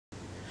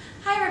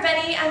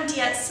everybody, I'm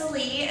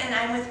Salee and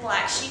I'm with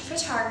Black Sheep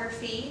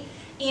Photography,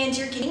 and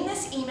you're getting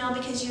this email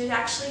because you had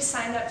actually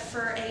signed up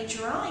for a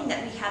drawing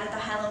that we had at the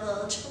Highland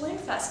Village Balloon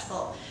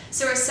Festival.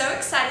 So we're so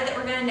excited that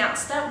we're going to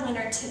announce that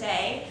winner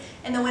today,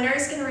 and the winner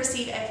is going to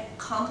receive a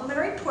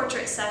complimentary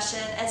portrait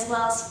session as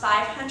well as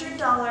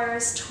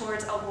 $500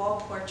 towards a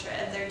wall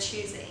portrait of their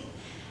choosing.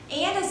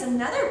 And as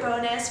another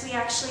bonus, we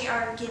actually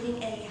are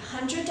giving a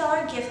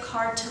 $100 gift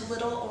card to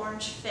Little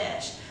Orange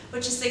Fish,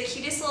 which is the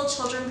cutest little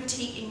children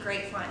boutique in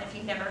Grapevine if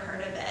you've never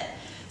heard of it.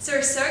 So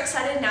we're so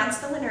excited to announce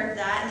the winner of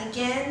that, and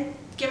again,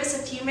 give us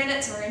a few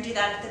minutes and we're going to do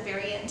that at the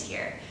very end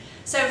here.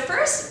 So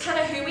first, kind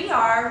of who we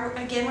are.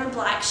 Again, we're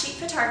Black Sheep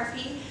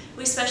Photography.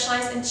 We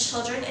specialize in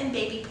children and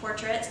baby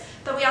portraits,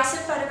 but we also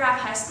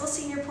photograph high school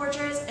senior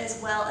portraits as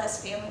well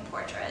as family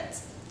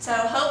portraits. So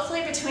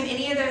hopefully between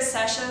any of those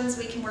sessions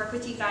we can work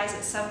with you guys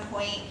at some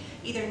point,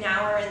 either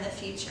now or in the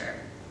future.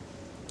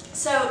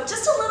 So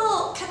just a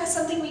little kind of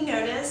something we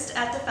noticed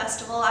at the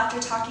festival after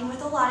talking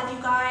with a lot of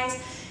you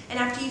guys and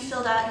after you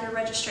filled out your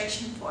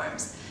registration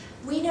forms.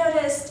 We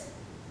noticed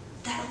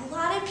that a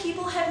lot of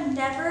people have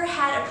never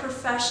had a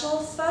professional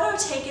photo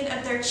taken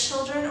of their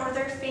children or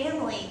their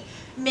family.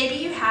 Maybe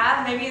you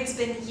have, maybe it's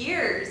been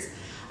years.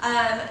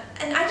 And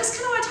I just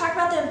kind of want to talk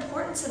about the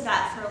importance of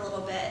that for a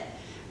little bit.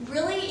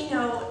 Really,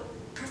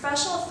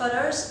 professional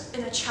photos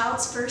in a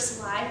child's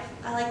first life,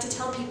 I like to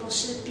tell people,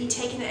 should be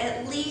taken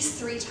at least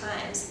 3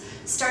 times,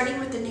 starting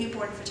with the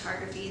newborn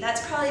photography.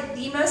 That's probably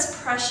the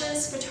most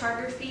precious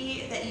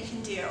photography that you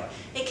can do.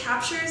 It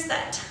captures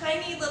that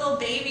tiny little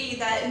baby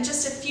that in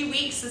just a few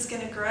weeks is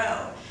going to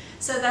grow.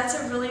 So that's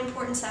a really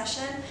important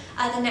session.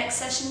 The next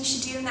session you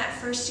should do in that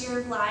first year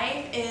of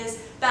life is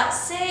about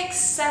 6,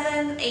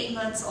 7, 8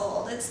 months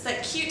old. It's the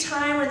cute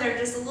time when they're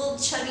just little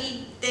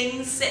chubby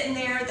things sitting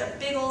there, the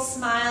big old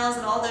smiles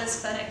and all those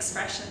fun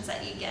expressions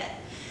that you get.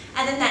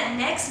 And then that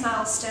next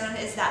milestone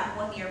is that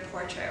 1-year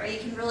portrait, where you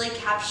can really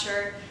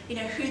capture,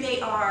 who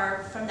they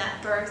are from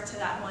that birth to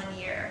that 1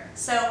 year.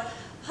 So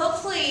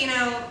hopefully,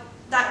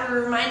 that will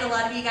remind a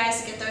lot of you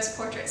guys to get those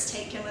portraits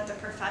taken with a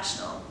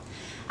professional.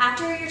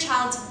 After your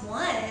child's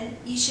 1,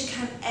 you should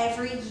come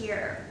every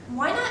year.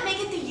 Why not make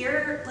it the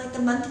year, like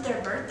the month of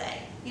their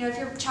birthday? If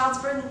your child's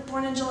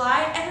born in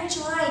July, every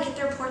July get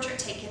their portrait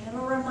taken.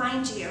 It'll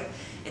remind you.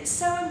 It's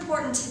so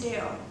important to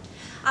do.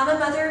 I'm a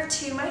mother of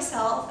 2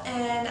 myself,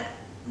 and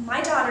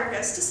my daughter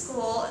goes to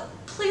school.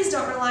 Please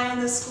don't rely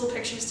on those school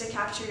pictures to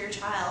capture your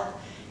child.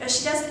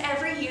 She does it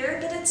every year,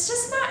 but it's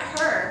just not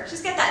her.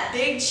 She's got that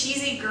big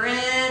cheesy grin,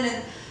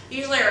 and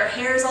usually her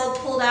hair's all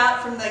pulled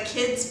out from the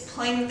kids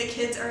playing with the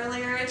kids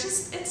earlier.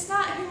 It's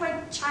not who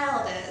my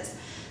child is.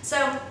 So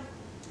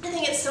I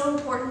think it's so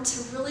important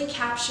to really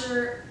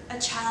capture a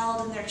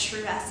child in their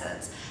true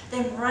essence.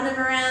 Them running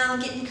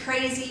around, getting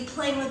crazy,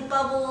 playing with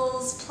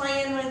bubbles,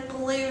 playing with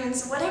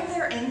balloons, whatever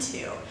they're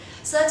into.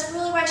 So that's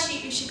really why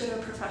you should go to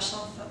a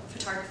professional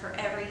photographer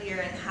every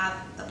year and have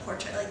a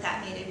portrait like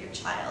that made of your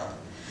child.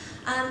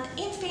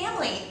 And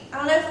family. I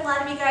don't know if a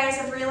lot of you guys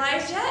have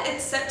realized yet,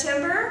 it's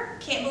September,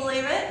 can't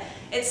believe it.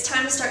 It's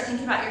time to start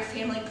thinking about your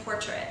family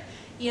portrait.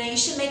 You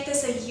should make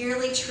this a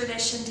yearly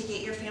tradition to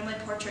get your family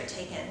portrait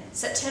taken.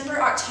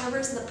 September, October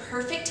is the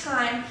perfect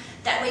time.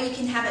 That way you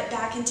can have it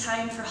back in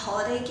time for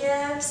holiday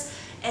gifts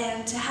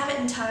and to have it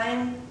in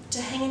time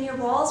to hang in your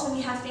walls when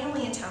you have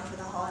family in town for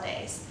the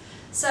holidays.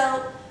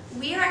 So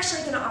we are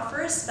actually going to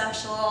offer a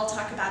special, I'll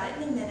talk about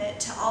it in a minute,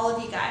 to all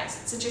of you guys.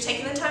 Since you're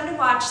taking the time to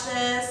watch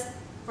this,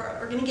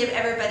 we're going to give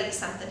everybody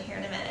something here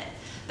in a minute.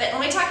 But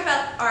let me talk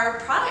about our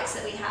products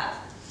that we have.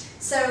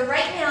 So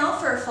right now,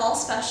 for a fall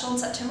special in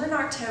September and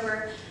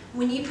October,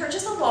 when you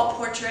purchase a wall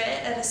portrait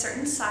at a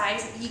certain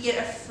size, you get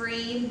a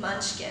free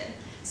munchkin.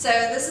 So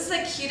this is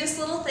the cutest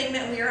little thing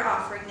that we are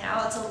offering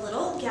now. It's a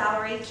little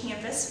gallery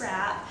canvas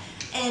wrap,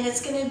 and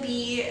it's going to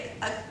be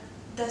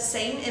the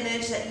same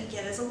image that you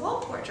get as a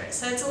wall portrait.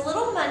 So it's a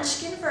little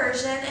munchkin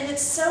version, and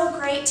it's so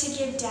great to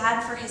give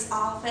Dad for his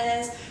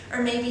office,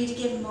 or maybe to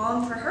give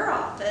Mom for her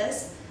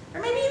office,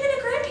 or maybe even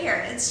a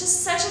grandparent. It's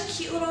just such a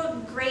cute little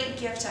great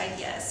gift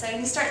idea. So you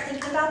can start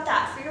thinking about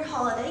that for your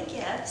holiday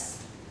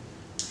gifts.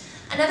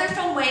 Another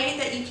fun way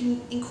that you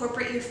can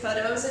incorporate your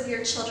photos of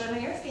your children or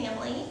your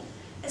family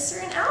is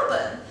through an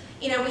album.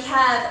 We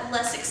have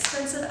less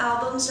expensive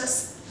albums,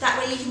 just that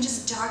way you can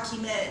just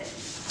document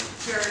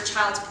your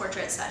child's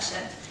portrait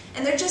session.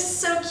 And they're just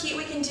so cute.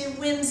 We can do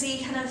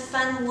whimsy, kind of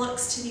fun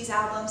looks to these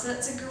albums. And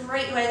it's a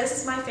great way. This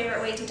is my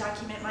favorite way to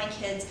document my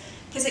kids,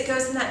 because it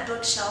goes in that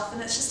bookshelf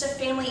and it's just a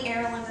family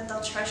heirloom that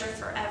they'll treasure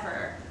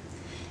forever.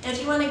 And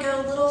if you want to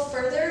go a little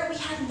further, we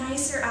have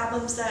nicer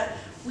albums that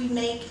we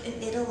make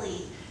in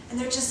Italy. And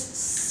they're just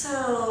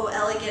so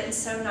elegant and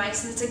so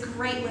nice. And it's a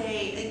great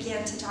way,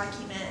 again, to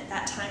document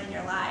that time in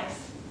your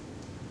life.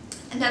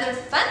 Another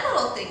fun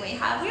little thing we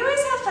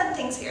always have fun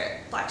things here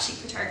at Black Sheep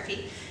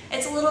Photography.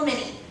 It's a little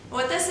mini.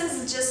 What this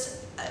is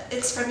just,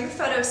 it's from your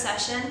photo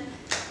session,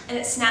 and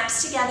it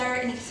snaps together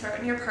and you throw it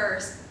in your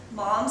purse.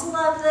 Moms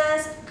love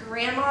this,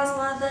 grandmas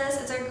love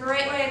this. It's a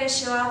great way to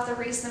show off the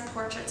recent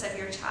portraits of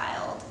your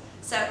child.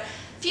 So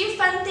few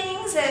fun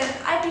things, and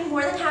I'd be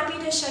more than happy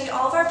to show you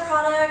all of our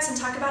products and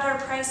talk about our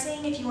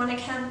pricing. If you want to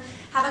come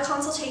have a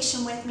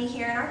consultation with me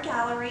here in our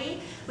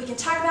gallery, we can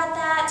talk about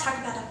that, talk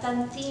about a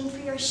fun theme for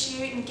your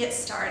shoot, and get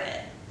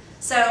started.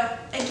 So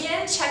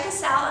again, check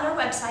us out on our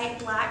website,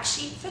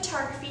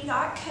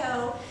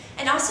 blacksheepphotography.co,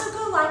 and also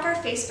go like our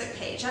Facebook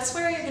page. That's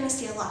where you're going to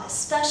see a lot of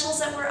specials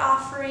that we're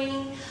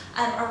offering,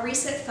 our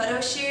recent photo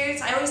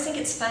shoots. I always think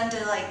it's fun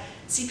to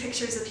see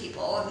pictures of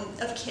people and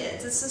of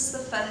kids. It's just the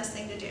funnest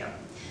thing to do.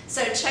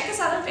 So check us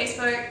out on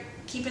Facebook,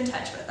 keep in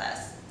touch with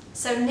us.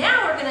 So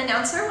now we're going to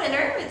announce our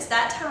winner. It's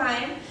that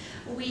time.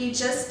 We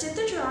just did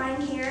the drawing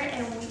here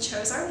and we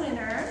chose our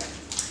winner.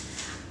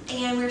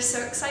 And we're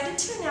so excited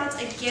to announce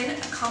again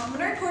a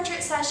complimentary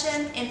portrait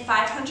session and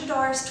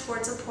 $500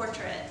 towards a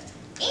portrait.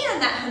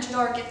 And that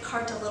 $100 gift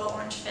card to Little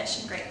Orange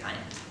Fish and Grapevine.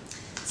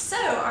 So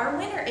our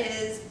winner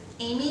is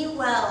Amy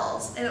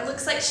Wells, and it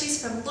looks like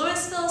she's from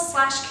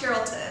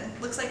Louisville/Carrollton.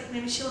 Looks like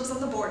maybe she lives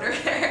on the border.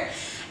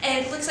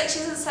 And it looks like she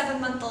has a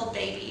 7-month-old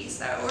baby.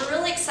 So we're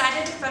really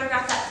excited to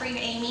photograph that for you,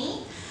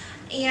 Amy.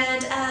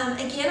 And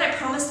again, I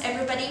promised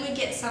everybody would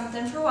get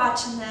something for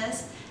watching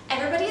this.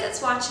 Everybody that's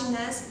watching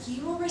this,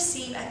 you will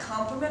receive a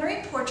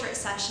complimentary portrait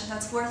session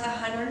that's worth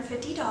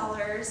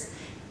 $150,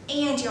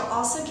 and you'll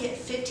also get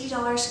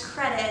 $50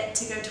 credit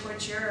to go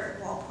towards your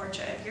wall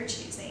portrait of your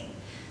choosing.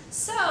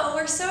 So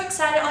we're so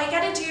excited. All you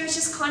got to do is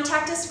just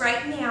contact us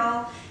right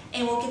now,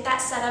 and we'll get that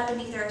set up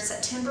in either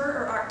September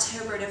or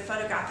October to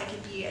photograph. It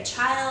could be a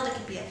child, it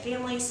could be a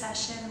family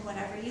session,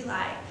 whatever you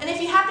like. And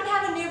if you happen to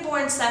have a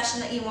newborn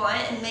session that you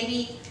want, and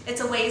maybe it's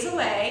a ways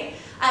away,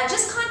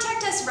 just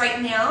contact us right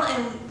now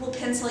and we'll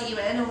pencil you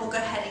in, and we'll go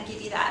ahead and give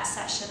you that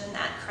session and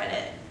that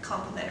credit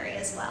complimentary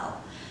as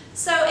well.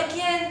 So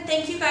again,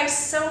 thank you guys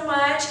so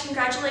much.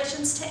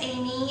 Congratulations to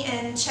Amy,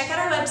 and check out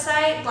our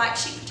website,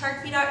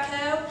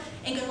 blacksheepphotography.co,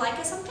 and go like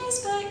us on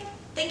Facebook.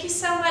 Thank you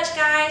so much,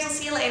 guys. We'll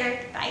see you later.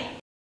 Bye.